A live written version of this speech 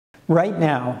Right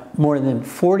now, more than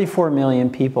 44 million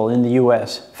people in the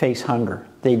U.S. face hunger.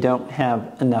 They don't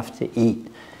have enough to eat.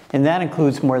 And that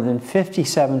includes more than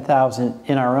 57,000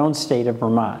 in our own state of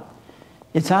Vermont.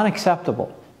 It's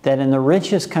unacceptable that in the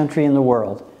richest country in the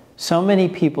world, so many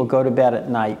people go to bed at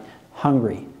night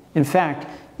hungry. In fact,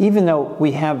 even though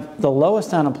we have the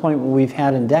lowest unemployment we've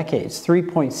had in decades,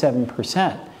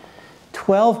 3.7%,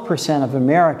 12% of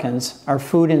Americans are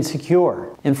food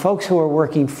insecure. And folks who are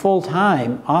working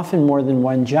full-time, often more than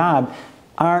one job,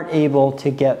 aren't able to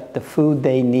get the food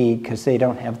they need because they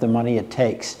don't have the money it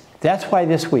takes. That's why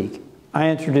this week I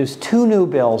introduced 2 new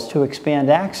bills to expand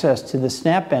access to the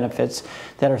SNAP benefits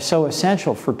that are so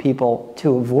essential for people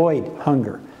to avoid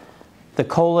hunger. The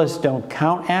COLA's Don't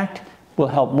Count Act will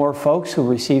help more folks who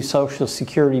receive Social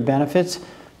Security benefits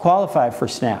qualify for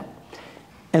SNAP.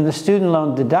 And the Student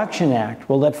Loan Deduction Act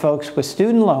will let folks with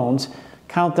student loans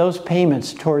count those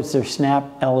payments towards their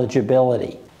SNAP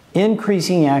eligibility.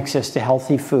 Increasing access to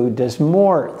healthy food does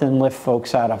more than lift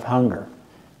folks out of hunger.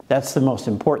 That's the most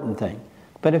important thing.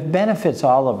 But it benefits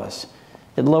all of us.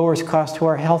 It lowers costs to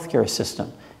our healthcare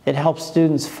system. It helps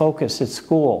students focus at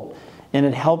school. And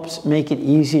it helps make it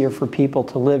easier for people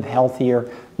to live healthier,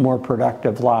 more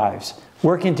productive lives.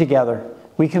 Working together,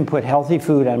 we can put healthy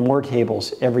food on more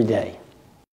tables every day.